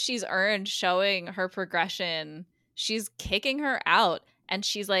tattoos she's earned showing her progression. She's kicking her out. And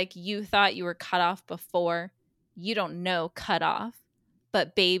she's like, "You thought you were cut off before. You don't know cut off.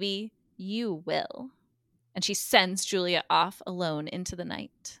 But baby, you will." And she sends Julia off alone into the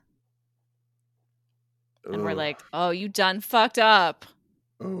night. Ugh. And we're like, "Oh, you done fucked up.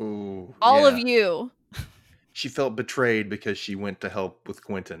 Oh, all of you." She felt betrayed because she went to help with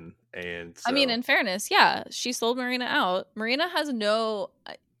Quentin. And so... I mean, in fairness, yeah, she sold Marina out. Marina has no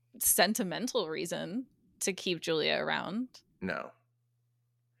sentimental reason to keep Julia around. No.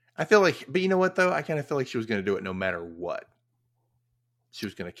 I feel like, but you know what though? I kind of feel like she was going to do it no matter what. She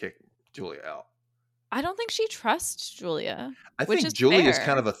was going to kick Julia out. I don't think she trusts Julia. I think Julia is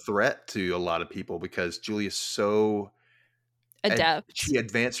kind of a threat to a lot of people because Julia's so adept. She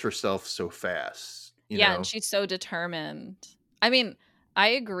advanced herself so fast. You know? And she's so determined. I mean, I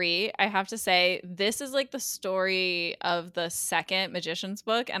agree. I have to say, this is like the story of the second Magician's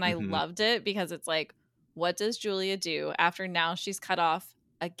book, and I loved it because it's like, what does Julia do after now she's cut off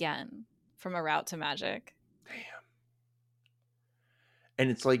again from a route to magic? Damn. And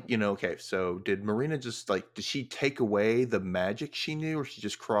it's like, okay, so did Marina just did she take away the magic she knew, or she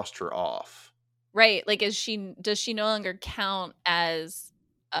just crossed her off? Right. Like, does she no longer count as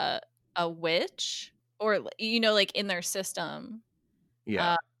a witch, or like in their system?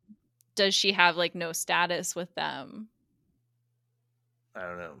 Yeah. Does she have like no status with them? I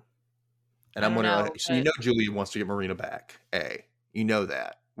don't know. And I'm wondering, so Julia wants to get Marina back. You know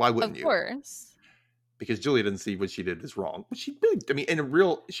that. Why wouldn't you? Of course. Because Julia doesn't see what she did as wrong. But she really, I mean,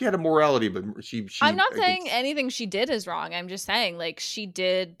 she had a morality, but she I'm not saying anything she did is wrong. I'm just saying, like, she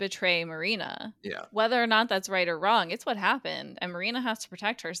did betray Marina. Yeah. Whether or not that's right or wrong, it's what happened. And Marina has to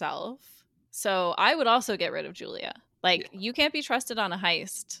protect herself. So I would also get rid of Julia. Like, you can't be trusted on a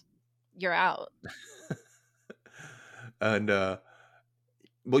heist. You're out. And, well,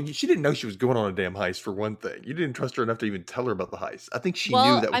 she didn't know she was going on a damn heist, for one thing. You didn't trust her enough to even tell her about the heist. I think she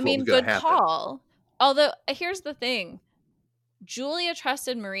knew that was what was going to happen. Good call. Although, here's the thing. Julia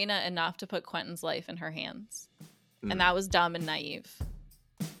trusted Marina enough to put Quentin's life in her hands. And that was dumb and naive.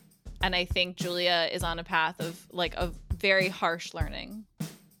 And I think Julia is on a path of very harsh learning.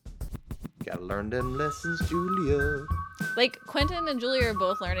 Gotta learn them lessons, Julia. Like, Quentin and Julia are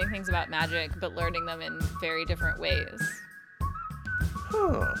both learning things about magic, but learning them in very different ways.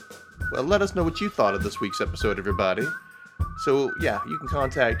 Huh. Well, let us know what you thought of this week's episode, everybody. So, yeah, you can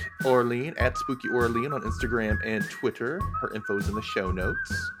contact Orlean at Spooky Orlean on Instagram and Twitter. Her info's in the show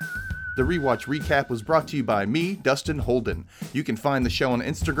notes. The Rewatch Recap was brought to you by me, Dustin Holden. You can find the show on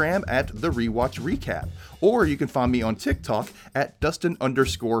Instagram at The Rewatch Recap, or you can find me on TikTok at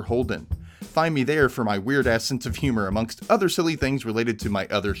Dustin_Holden. Find me there for my weird-ass sense of humor amongst other silly things related to my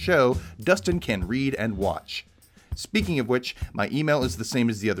other show, Dustin Can Read and Watch. Speaking of which, my email is the same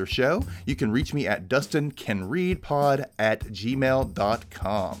as the other show. You can reach me at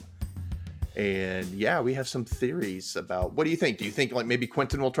dustincanreadpod@gmail.com. And yeah, we have some theories about, what do you think? Do you think like maybe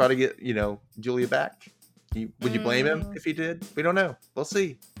Quentin will try to get, Julia back? Would you blame him if he did? We don't know. We'll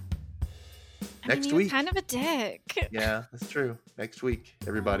see. Next week. Kind of a dick. Yeah, that's true. Next week,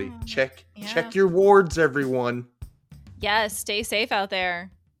 everybody. Check your wards, everyone. Yes, stay safe out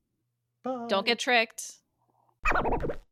there. Bye. Don't get tricked.